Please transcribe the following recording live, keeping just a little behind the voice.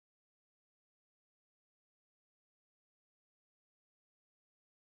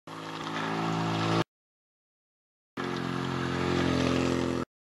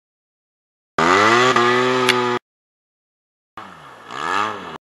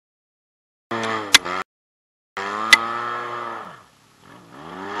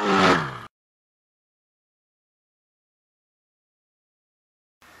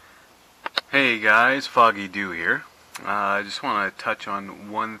Hey guys, Foggy here. I just want to touch on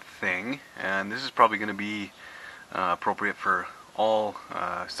one thing, and this is probably going to be appropriate for all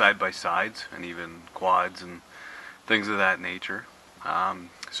side-by-sides and even quads and things of that nature.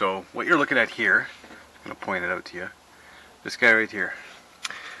 So what you're looking at here, I'm going to point it out to you, this guy right here,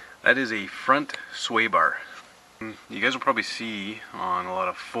 that is a front sway bar. You guys will probably see on a lot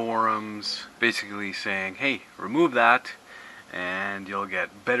of forums basically saying, hey, remove that and you'll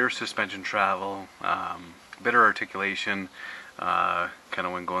get better suspension travel, better articulation, kind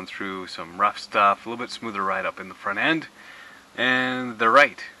of when going through some rough stuff, a little bit smoother ride up in the front end. And they're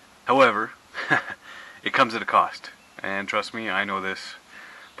right. However, it comes at a cost. And trust me, I know this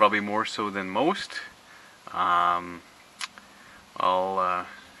probably more so than most. I'll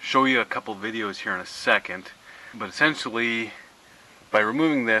show you a couple videos here in a second. But essentially, by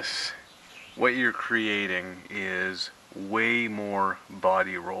removing this, what you're creating is way more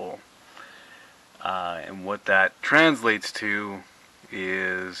body roll. And what that translates to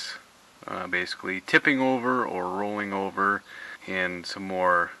is basically tipping over or rolling over in some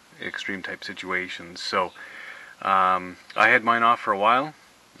more extreme type situations. So I had mine off for a while,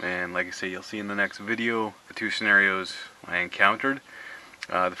 and like I say, you'll see in the next video the two scenarios I encountered.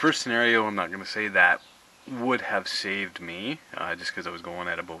 The first scenario, I'm not going to say that would have saved me, just because I was going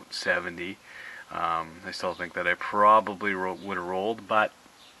at about 70. I still think that I probably would have rolled, but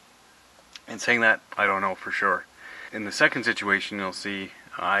in saying that, I don't know for sure. In the second situation, you'll see,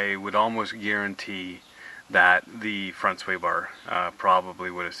 I would almost guarantee that the front sway bar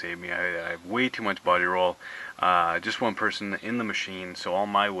probably would have saved me. I have way too much body roll. Just one person in the machine, so all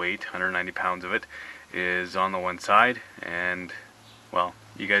my weight, 190 pounds of it, is on the one side, and well,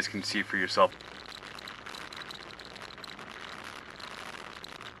 you guys can see for yourself.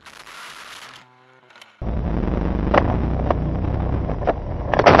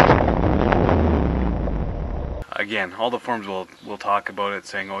 Again, all the forums will talk about it,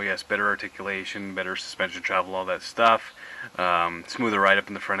 saying, oh yes, better articulation, better suspension travel, all that stuff, smoother ride up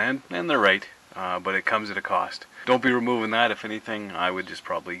in the front end, and they're right, but it comes at a cost. Don't be removing that. If anything, I would just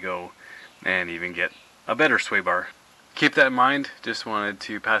probably go and even get a better sway bar. Keep that in mind. Just wanted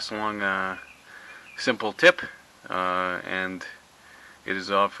to pass along a simple tip, and it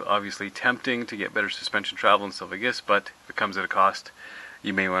is obviously tempting to get better suspension travel and stuff like this, but if it comes at a cost,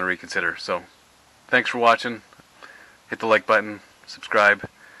 you may want to reconsider. So, thanks for watching. Hit the like button, subscribe.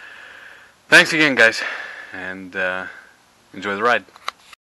 Thanks again, guys, and enjoy the ride.